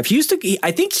Xbox Drive.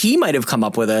 I think he might have come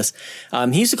up with this.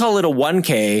 He used to call it a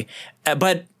 1K,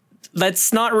 but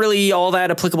that's not really all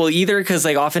that applicable either, because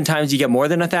like oftentimes you get more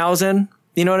than 1,000.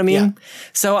 You know what I mean? Yeah.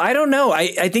 So I don't know.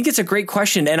 I think it's a great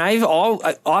question, and I've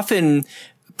often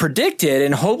predicted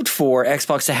and hoped for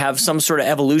Xbox to have some sort of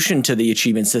evolution to the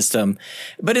achievement system.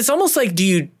 But it's almost like, do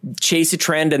you chase a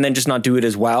trend and then just not do it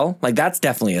as well? Like that's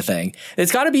definitely a thing.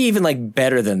 It's got to be even like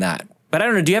better than that. But I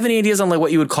don't know. Do you have any ideas on like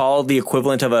what you would call the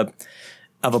equivalent of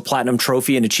a platinum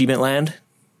trophy in Achievement Land?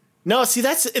 No, see,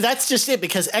 that's just it,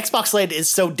 because Xbox Land is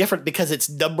so different because it's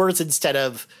numbers instead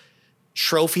of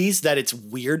trophies that it's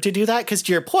weird to do that. Because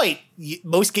to your point,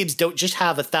 most games don't just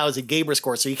have 1,000 gamer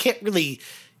score, so you can't really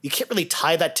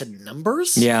tie that to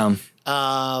numbers. Yeah.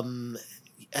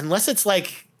 Unless it's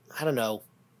like, I don't know,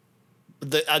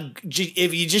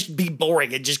 if you just be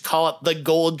boring and just call it the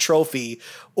gold trophy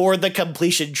or the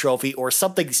completion trophy or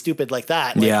something stupid like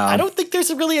that. Like, I don't think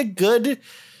there's really a good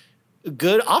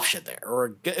option there,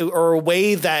 or a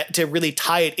way that to really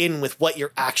tie it in with what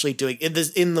you're actually doing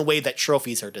in the way that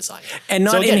trophies are designed, and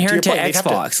not inherent to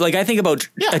Xbox. Like I think about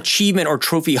achievement or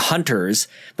trophy hunters,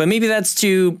 but maybe that's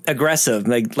too aggressive.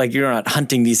 Like you're not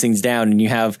hunting these things down, and you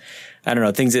have, I don't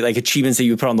know, things that like achievements that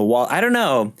you put on the wall. I don't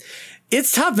know.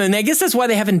 It's tough, and I guess that's why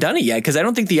they haven't done it yet, because I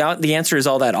don't think the answer is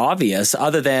all that obvious,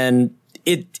 other than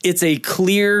it's a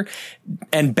clear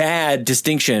and bad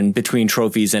distinction between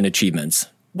trophies and achievements.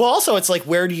 Well, also, it's like,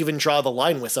 where do you even draw the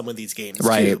line with some of these games,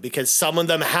 right? Too? Because some of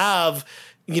them have,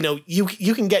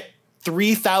 you can get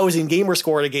 3,000 gamer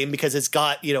score in a game because it's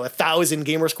got 1,000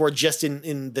 gamer score just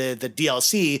in the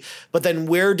DLC. But then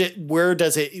where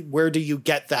do you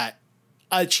get that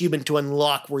achievement to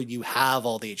unlock where you have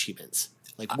all the achievements?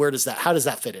 Like, how does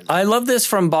that fit in? I love this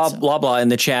from Bob Blah Blah in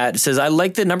the chat. It says, I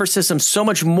like the number system so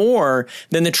much more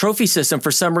than the trophy system. For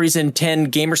some reason, 10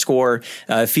 gamer score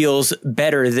feels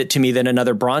better to me than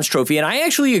another bronze trophy. And I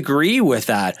actually agree with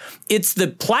that. It's the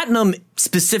platinum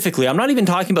specifically. I'm not even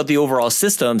talking about the overall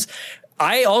systems.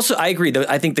 I agree.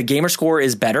 I think the gamer score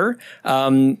is better.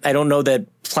 I don't know that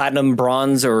platinum,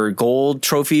 bronze, or gold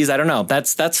trophies. I don't know.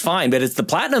 That's fine. But it's the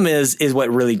platinum is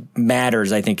what really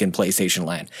matters, I think, in PlayStation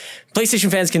Land. PlayStation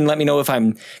fans can let me know if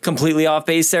I'm completely off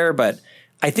base there, but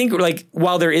I think like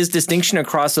while there is distinction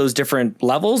across those different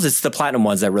levels, it's the platinum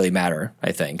ones that really matter,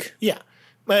 I think. Yeah.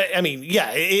 I mean, yeah,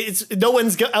 it's no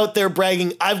one's out there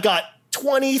bragging, I've got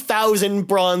 20,000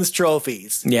 bronze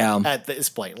trophies. Yeah. At this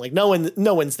point, like no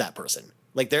one's that person.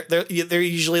 Like they're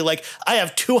usually like, I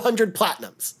have 200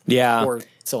 platinums. Yeah. Or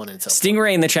so on and so forth.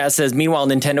 Stingray in the chat says, meanwhile,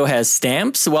 Nintendo has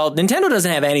stamps. Well, Nintendo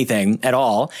doesn't have anything at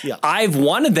all. Yeah. I've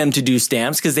wanted them to do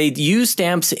stamps because they use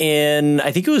stamps in,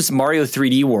 I think it was Mario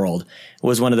 3D World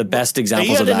was one of the best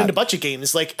examples of that. They had it in a bunch of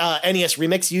games, like NES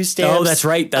Remix used stamps. Oh, that's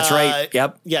right.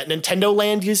 Yep. Yeah, Nintendo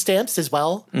Land used stamps as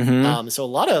well. Mm-hmm. So a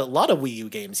lot of Wii U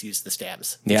games used the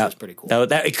stamps, which was pretty cool.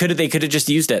 They could have just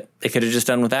used it. They could have just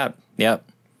done with that. Yep.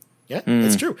 Yeah,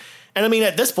 that's true. And I mean,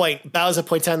 at this point, Bowser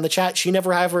points out in the chat, she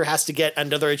never ever has to get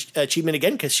another achievement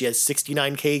again because she has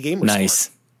 69K gamer score. Nice.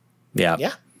 Yeah.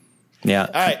 Yeah. Yeah.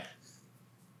 All right.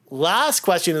 last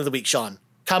question of the week, Sean,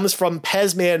 comes from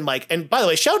Pezman Mike. And by the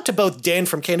way, shout out to both Dan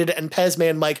from Canada and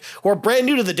Pezman Mike, who are brand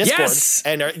new to the Discord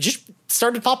and are just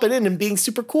started popping in and being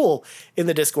super cool in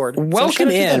the Discord. Welcome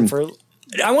in.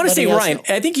 I want to say, Ryan,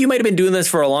 I think you might have been doing this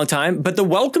for a long time, but the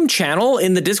welcome channel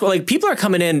in the Discord, like people are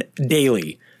coming in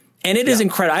daily. And it is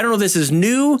incredible. I don't know if this is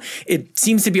new. It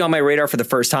seems to be on my radar for the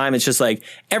first time. It's just like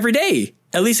every day,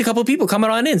 at least a couple of people coming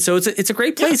on in. So it's a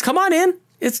great place. Yeah. Come on in.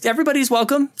 Everybody's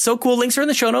welcome. So cool. Links are in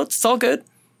the show notes. It's all good.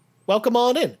 Welcome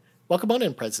on in. Welcome on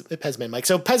in, Pezman Mike.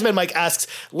 So Pezman Mike asks,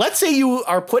 let's say you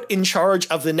are put in charge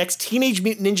of the next Teenage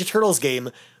Mutant Ninja Turtles game.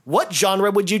 What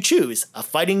genre would you choose? A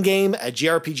fighting game, a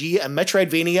JRPG, a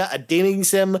Metroidvania, a dating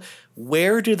sim?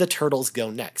 Where do the Turtles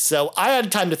go next? So I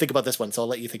had time to think about this one, so I'll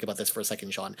let you think about this for a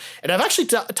second, Sean. And I've actually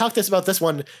talked about this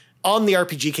one on the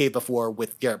RPG Cave before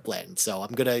with Garrett Bland, so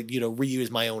I'm going to reuse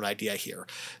my own idea here.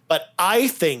 But I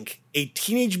think a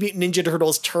Teenage Mutant Ninja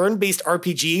Turtles turn-based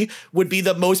RPG would be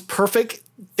the most perfect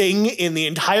thing in the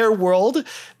entire world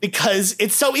because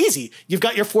it's so easy. You've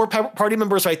got your 4 party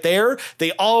members right there.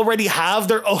 They already have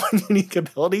their own unique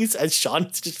abilities. As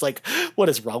Sean's just like, what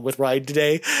is wrong with Ryan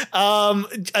today? A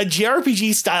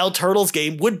JRPG style Turtles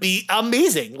game would be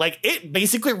amazing. Like it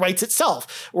basically writes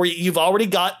itself where you've already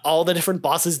got all the different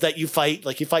bosses that you fight.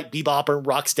 Like you fight Bebop or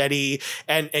Rocksteady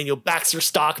and Baxter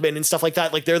Stockman and stuff like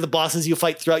that. Like they're the bosses you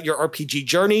fight throughout your RPG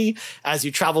journey as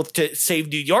you travel to save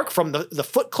New York from the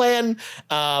Foot Clan.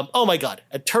 Oh my God,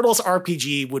 a Turtles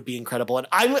RPG would be incredible. And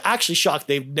I'm actually shocked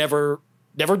they've never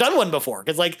done one before.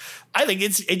 Cause like, I think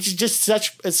it's just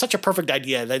such a perfect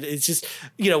idea that it's just,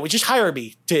 just hire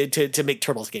me to make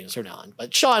Turtles games from now on.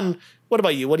 But Sean, what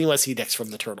about you? What do you want to see next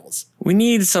from the Turtles? We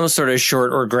need some sort of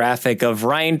short or graphic of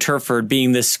Ryan Turford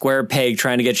being this square peg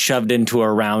trying to get shoved into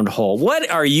a round hole. What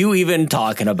are you even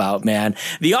talking about, man?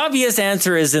 The obvious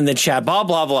answer is in the chat. Blah,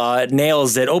 blah, blah.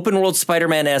 Nails it. Open world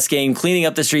Spider-Man-esque game cleaning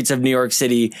up the streets of New York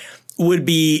City would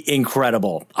be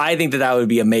incredible. I think that would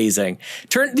be amazing.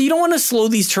 You don't want to slow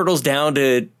these turtles down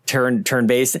to turn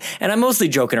based, and I'm mostly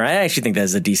joking around. I actually think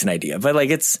that's a decent idea, but like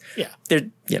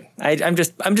I'm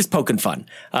just poking fun.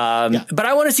 But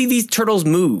I want to see these turtles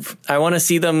move. I want to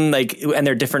see them and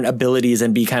their different abilities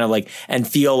and be kind of and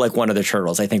feel like one of the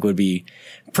turtles. I think would be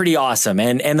pretty awesome.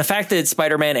 And the fact that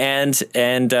Spider-Man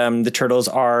and the turtles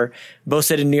are both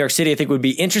set in New York City, I think would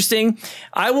be interesting.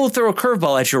 I will throw a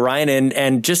curveball at you, Ryan,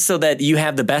 and just so that you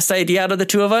have the best idea out of the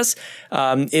two of us,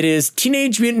 it is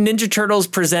Teenage Mutant Ninja Turtles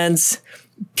presents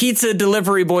Pizza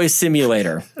Delivery Boy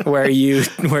Simulator, where you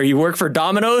work for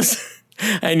Domino's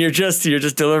and you're just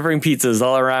delivering pizzas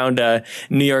all around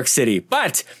New York City.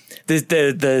 But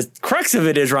the crux of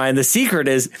it is, Ryan, the secret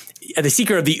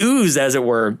of the ooze, as it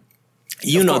were.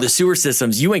 The sewer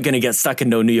systems. You ain't going to get stuck in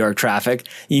no New York traffic.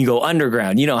 You can go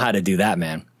underground. You know how to do that,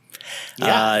 man.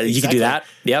 Yeah, exactly. You can do that.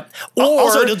 Yep. Or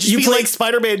also, it'll just be like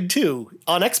Spider-Man 2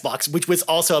 on Xbox, which was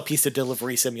also a pizza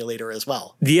delivery simulator as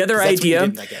well. The other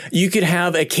idea, you could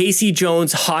have a Casey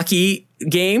Jones hockey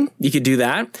game. You could do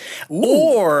that. Ooh.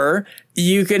 Or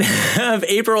you could have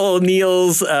April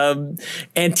O'Neil's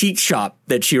antique shop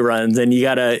that she runs, and you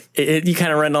kind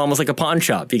of run almost like a pawn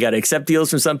shop. You got to accept deals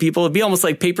from some people. It'd be almost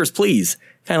like Papers, Please,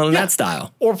 kind of in that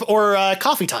style. Or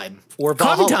Coffee Time. Or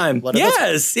Coffee Time.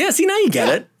 Yes. Yeah. See, now you get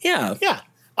it. Yeah. Yeah.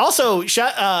 Also,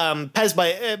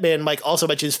 Pezman Mike also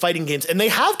mentions fighting games, and they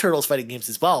have Turtles fighting games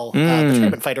as well. The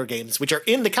Tournament Fighter games, which are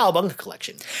in the Cowabunga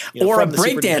collection. Or a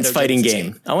breakdance fighting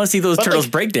game. I want to see those Turtles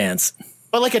breakdance.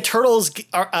 But like a Turtles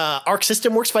Arc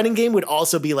System Works fighting game would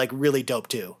also be like really dope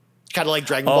too. Kind of like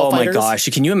Dragon Ball Fighters. Oh my gosh.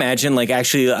 Can you imagine like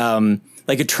actually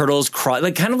like a Turtles kind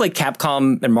of like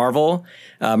Capcom and Marvel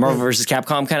versus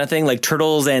Capcom kind of thing, like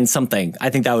Turtles and something. I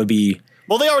think that would be.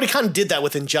 Well, they already kind of did that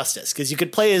with Injustice because you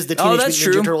could play as the Teenage Mutant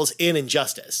Ninja Turtles in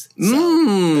Injustice.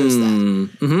 So there's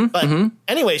that. But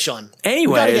anyway, Sean.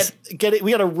 Anyways, we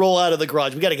got to roll out of the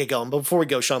garage. We got to get going. But before we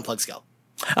go, Sean, plugs go.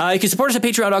 You can support us at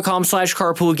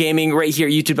patreon.com/carpoolgaming, right here,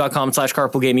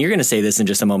 youtube.com/carpoolgaming. You're going to say this in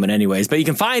just a moment anyways, but you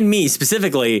can find me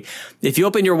specifically if you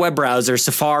open your web browser,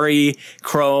 Safari,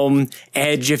 Chrome,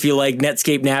 Edge, if you like,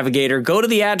 Netscape Navigator, go to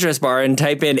the address bar and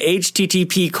type in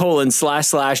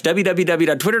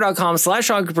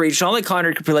http://www.twitter.com/SeanCapri, Sean like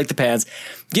Connor, Capri like the pants.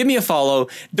 Give me a follow.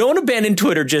 Don't abandon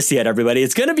Twitter just yet, everybody.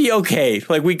 It's going to be okay.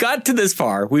 Like we got to this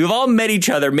far. We've all met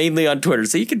each other mainly on Twitter,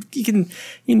 so you can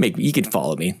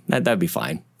follow me. That'd be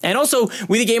fine. And also,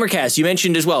 We the Gamercast, you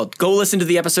mentioned as well. Go listen to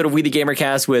the episode of We the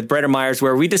Gamercast with Brendan Myers,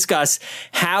 where we discuss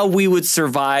how we would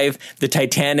survive the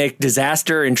Titanic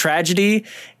disaster and tragedy.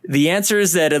 The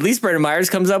answers that at least Brendan Myers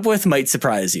comes up with might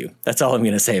surprise you. That's all I'm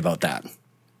going to say about that.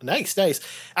 Nice.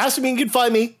 As for me, you can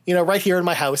find me, right here in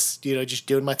my house, just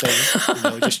doing my thing,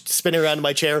 just spinning around in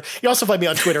my chair. You can also find me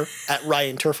on Twitter at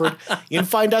Ryan Turford. You can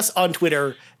find us on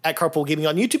Twitter at Carpool Gaming,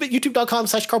 on YouTube at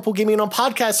youtube.com/Carpool Gaming, and on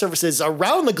podcast services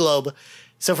around the globe.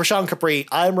 So for Sean Capri,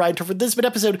 I'm Ryan Turford. This has been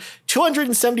episode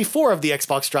 274 of the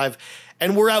Xbox Drive,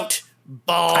 and we're out.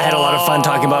 Bye. I had a lot of fun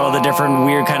talking about all the different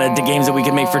weird kind of games that we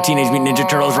could make for Teenage Mutant Ninja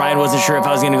Turtles. Ryan wasn't sure if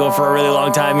I was going to go for a really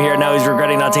long time here. Now he's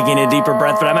regretting not taking a deeper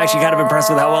breath, but I'm actually kind of impressed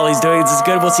with how well he's doing. This is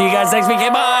good. We'll see you guys next week. Hey,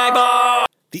 bye.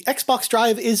 The Xbox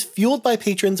Drive is fueled by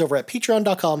patrons over at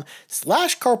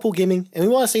patreon.com/Carpool Gaming. And we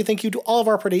want to say thank you to all of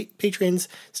our patrons,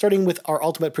 starting with our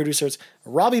ultimate producers,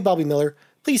 Robbie Bobby Miller.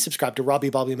 Please subscribe to Robbie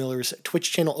Bobby Miller's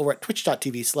Twitch channel over at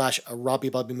twitch.tv/Robbie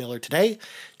Bobby Miller today.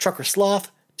 Trucker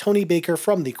Sloth, Tony Baker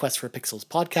from the Quest for Pixels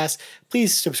podcast.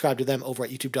 Please subscribe to them over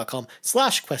at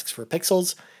youtube.com/Quest for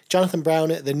Pixels. Jonathan Brown,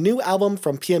 the new album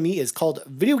from PME is called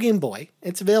Video Game Boy.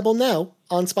 It's available now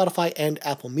on Spotify and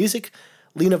Apple Music.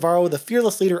 Lee Navarro, the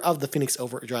fearless leader of the Phoenix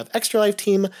Overdrive Extra Life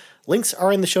team. Links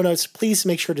are in the show notes. Please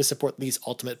make sure to support these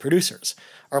ultimate producers.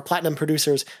 Our platinum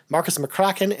producers, Marcus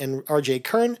McCracken and RJ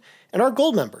Kern, and our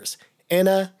gold members,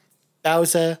 Anna,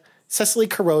 Bowza, Cecily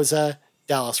Carosa,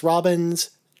 Dallas Robbins,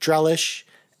 Drellish,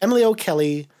 Emily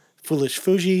O'Kelly, Foolish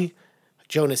Fuji,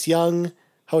 Jonas Young,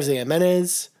 Jose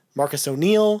Jimenez, Marcus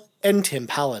O'Neill, and Tim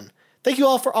Palin. Thank you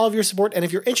all for all of your support, and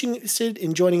if you're interested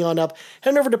in joining on up,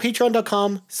 head over to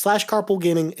patreon.com/Carpool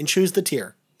Gaming and choose the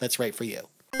tier that's right for you.